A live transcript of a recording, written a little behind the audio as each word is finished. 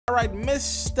All right,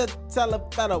 Mr.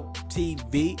 Telefellow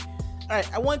TV. All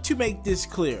right, I want to make this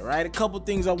clear, right? A couple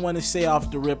things I want to say off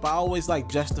the rip. I always like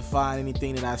justifying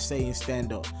anything that I say and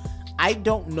stand up. I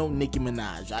don't know Nicki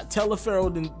Minaj.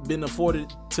 Telefellow been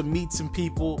afforded to meet some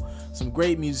people, some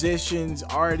great musicians,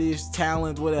 artists,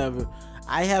 talent, whatever.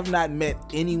 I have not met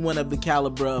anyone of the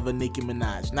caliber of a Nicki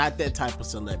Minaj. Not that type of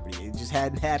celebrity. It just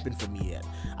hadn't happened for me yet.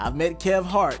 I've met Kev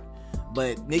Hart,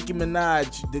 but Nicki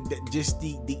Minaj, just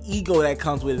the ego that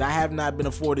comes with it, I have not been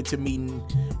afforded to meeting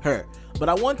her. But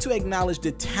I want to acknowledge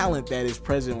the talent that is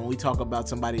present when we talk about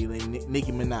somebody like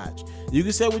Nicki Minaj. You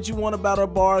can say what you want about her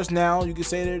bars now. You can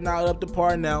say they're not up to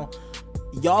par now.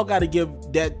 Y'all got to give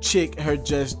that chick her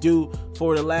just due.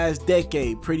 For the last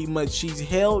decade, pretty much, she's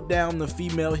held down the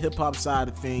female hip-hop side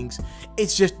of things.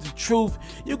 It's just the truth.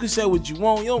 You can say what you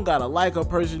want. You don't got to like her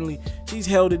personally. She's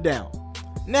held it down.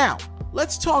 Now,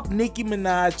 let's talk Nicki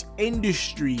Minaj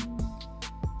industry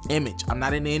image. I'm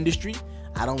not in the industry.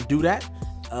 I don't do that.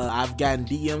 I've gotten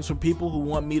DMs from people who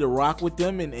want me to rock with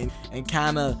them and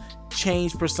kind of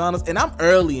change personas. And I'm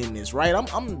early in this, right?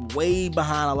 I'm way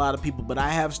behind a lot of people, but I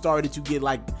have started to get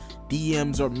like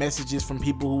DMs or messages from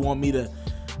people who want me to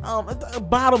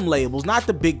bottom labels, not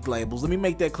the big labels. Let me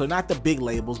make that clear. Not the big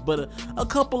labels, but a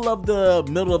couple of the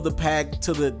middle of the pack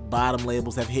to the bottom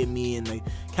labels have hit me, and they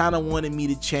kind of wanted me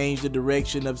to change the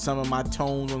direction of some of my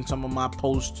tones on some of my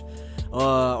posts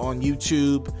on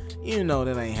YouTube. You know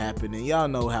that ain't happening. Y'all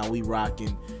know how we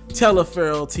rocking.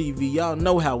 Telefellow TV, y'all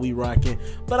know how we rocking.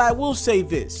 But I will say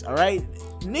this, all right?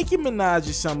 Nicki Minaj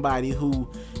is somebody who,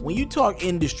 when you talk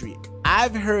industry,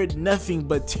 I've heard nothing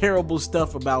but terrible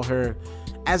stuff about her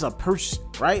as a person,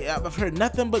 right? I've heard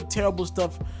nothing but terrible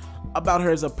stuff about her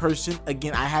as a person.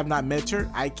 Again, I have not met her.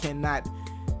 I cannot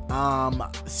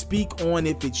speak on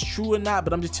if it's true or not,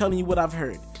 but I'm just telling you what I've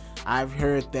heard. I've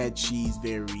heard that she's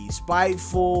very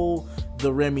spiteful.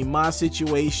 The Remy Ma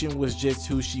situation was just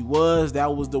who she was.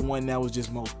 That was the one that was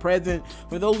just most present.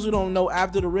 For those who don't know,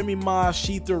 after the Remy Ma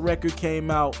Sheether record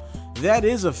came out, that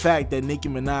is a fact that Nicki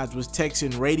Minaj was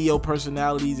texting radio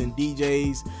personalities and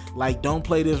DJs like, don't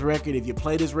play this record. If you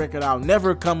play this record, I'll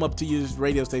never come up to your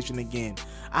radio station again.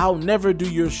 I'll never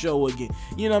do your show again.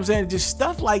 You know what I'm saying? Just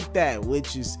stuff like that,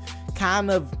 which is kind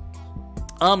of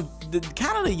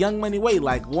the Young Money way.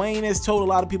 Like Wayne has told a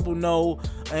lot of people no,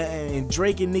 and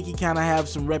Drake and Nicki kind of have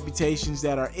some reputations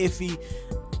that are iffy.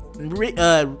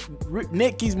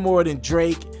 Nicki's more than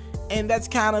Drake, and that's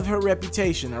kind of her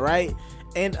reputation, all right?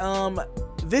 And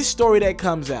this story that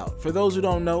comes out, for those who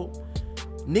don't know,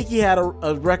 Nicki had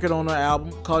a record on her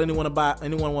album called Anyone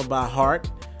Want to Buy Heart,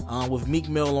 with Meek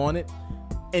Mill on it,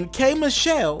 and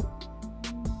K.Michelle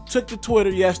took to Twitter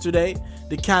yesterday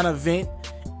to kind of vent.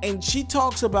 And she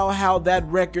talks about how that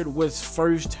record was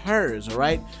first hers, all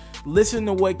right? Listen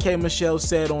to what K.Michelle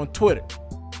said on Twitter.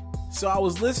 So I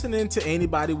was listening to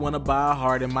Anybody Wanna Buy a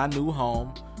Heart in my new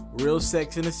home, Real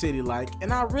Sex in the City like,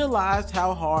 and I realized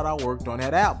how hard I worked on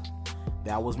that album.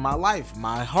 That was my life,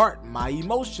 my heart, my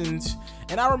emotions.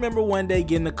 And I remember one day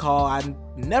getting a call I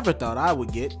never thought I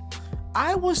would get.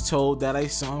 I was told that a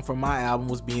song from my album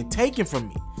was being taken from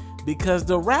me because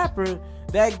the rapper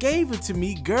that gave it to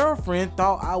me, girlfriend,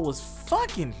 thought I was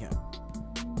fucking him.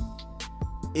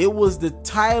 It was the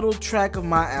title track of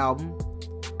my album.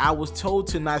 I was told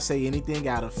to not say anything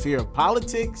out of fear of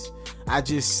politics. I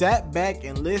just sat back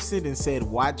and listened and said,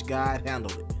 watch God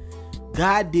handle it.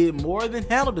 God did more than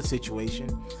handle the situation.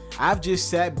 I've just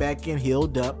sat back and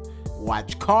healed up.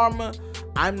 Watch karma.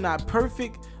 I'm not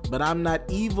perfect, but I'm not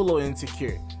evil or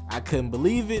insecure. I couldn't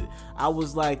believe it. I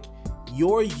was like,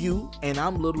 you're you and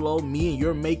I'm little old me, and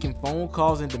you're making phone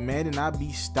calls and demanding I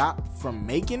be stopped from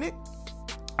making it.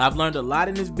 I've learned a lot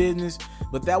in this business,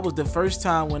 but that was the first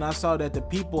time when I saw that the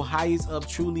people highest up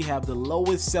truly have the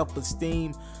lowest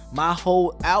self-esteem. My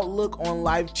whole outlook on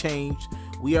life changed.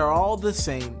 We are all the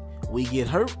same. We get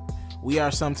hurt. We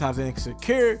are sometimes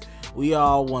insecure. We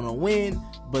all want to win,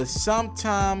 but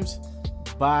sometimes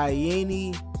by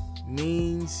any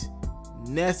means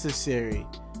necessary.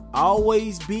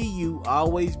 Always be you,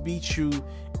 always be true,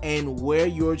 and wear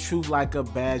your truth like a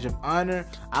badge of honor.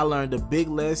 I learned a big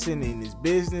lesson in this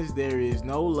business. There is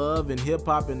no love in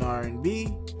hip-hop and R&B.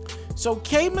 So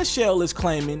K.Michelle is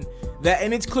claiming that,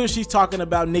 and it's clear she's talking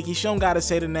about Nicki. She don't gotta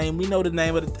say the name. We know the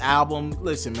name of the album.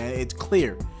 Listen, man, it's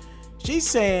clear. She's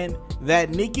saying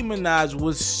that Nicki Minaj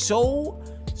was so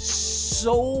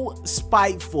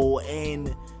spiteful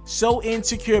and so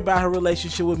insecure about her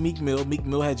relationship with Meek Mill. Meek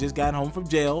Mill had just gotten home from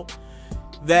jail,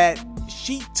 that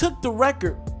she took the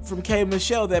record from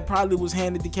K.Michelle that probably was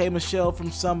handed to K.Michelle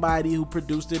from somebody who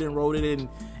produced it and wrote it.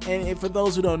 And for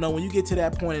those who don't know, when you get to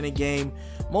that point in the game,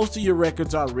 Most of your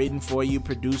records are written for you,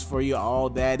 produced for you, all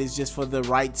that is just for the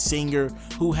right singer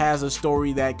who has a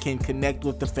story that can connect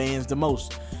with the fans the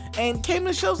most. And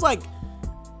K.Michelle's like,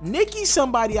 Nicki's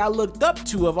somebody I looked up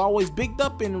to. I've always bigged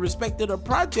up and respected her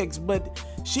projects, but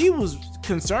she was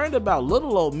concerned about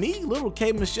little old me, little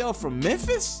K.Michelle from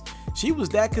Memphis. She was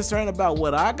that concerned about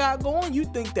what I got going. You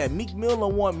think that Meek Mill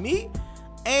don't want me?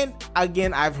 And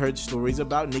again, I've heard stories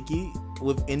about Nicki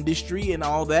with industry and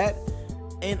all that,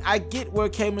 and I get where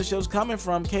K.Michelle's coming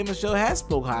from. K.Michelle has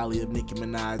spoke highly of Nicki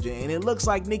Minaj, and it looks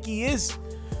like Nicki is,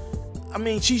 I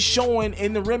mean, she's showing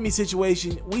in the Remy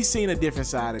situation, we seen a different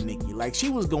side of Nicki. Like, she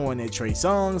was going at Trey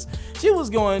Songz. She was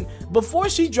going, before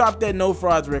she dropped that No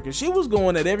Frauds record, she was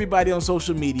going at everybody on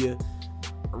social media,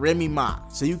 Remy Ma.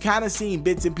 So you kind of seen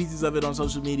bits and pieces of it on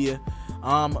social media.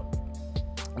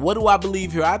 What do I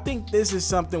believe here? I think this is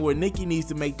something where Nicki needs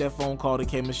to make that phone call to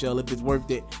K.Michelle if it's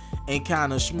worth it and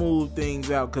kind of smooth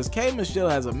things out, because K.Michelle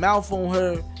has a mouth on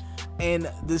her, and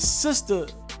the sister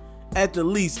at the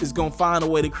least is gonna find a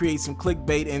way to create some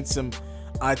clickbait and some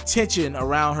attention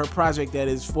around her project that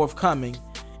is forthcoming.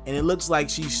 And it looks like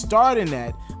she's starting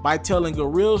that by telling a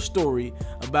real story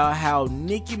about how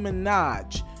Nicki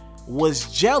Minaj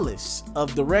was jealous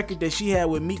of the record that she had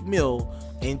with Meek Mill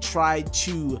and tried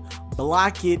to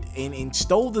block it and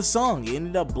stole the song. He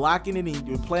ended up blocking it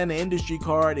and playing the industry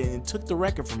card and took the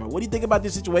record from her. What do you think about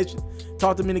this situation?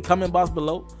 Talk to me in the comment box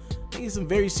below. I think it's some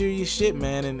very serious shit,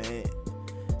 man. And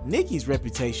Nicki's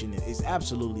reputation is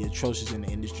absolutely atrocious in the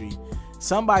industry.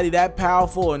 Somebody that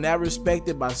powerful and that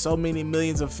respected by so many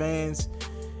millions of fans.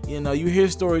 You know, you hear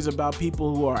stories about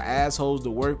people who are assholes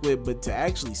to work with, but to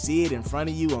actually see it in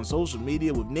front of you on social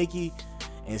media with Nicki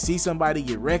and see somebody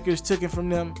get records taken from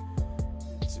them,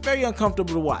 it's very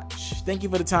uncomfortable to watch. Thank you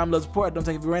for the time, love, support. Don't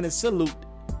take it for granted. Salute.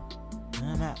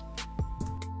 I'm out.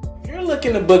 If you're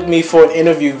looking to book me for an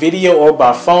interview, video, or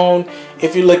by phone,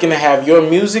 if you're looking to have your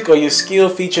music or your skill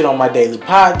featured on my daily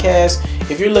podcast,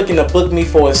 if you're looking to book me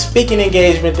for a speaking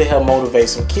engagement to help motivate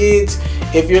some kids,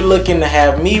 if you're looking to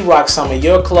have me rock some of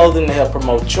your clothing to help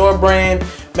promote your brand,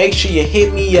 make sure you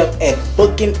hit me up at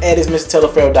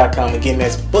booking@ismrteleferro.com. Again,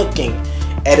 that's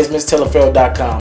booking@ismrteleferro.com.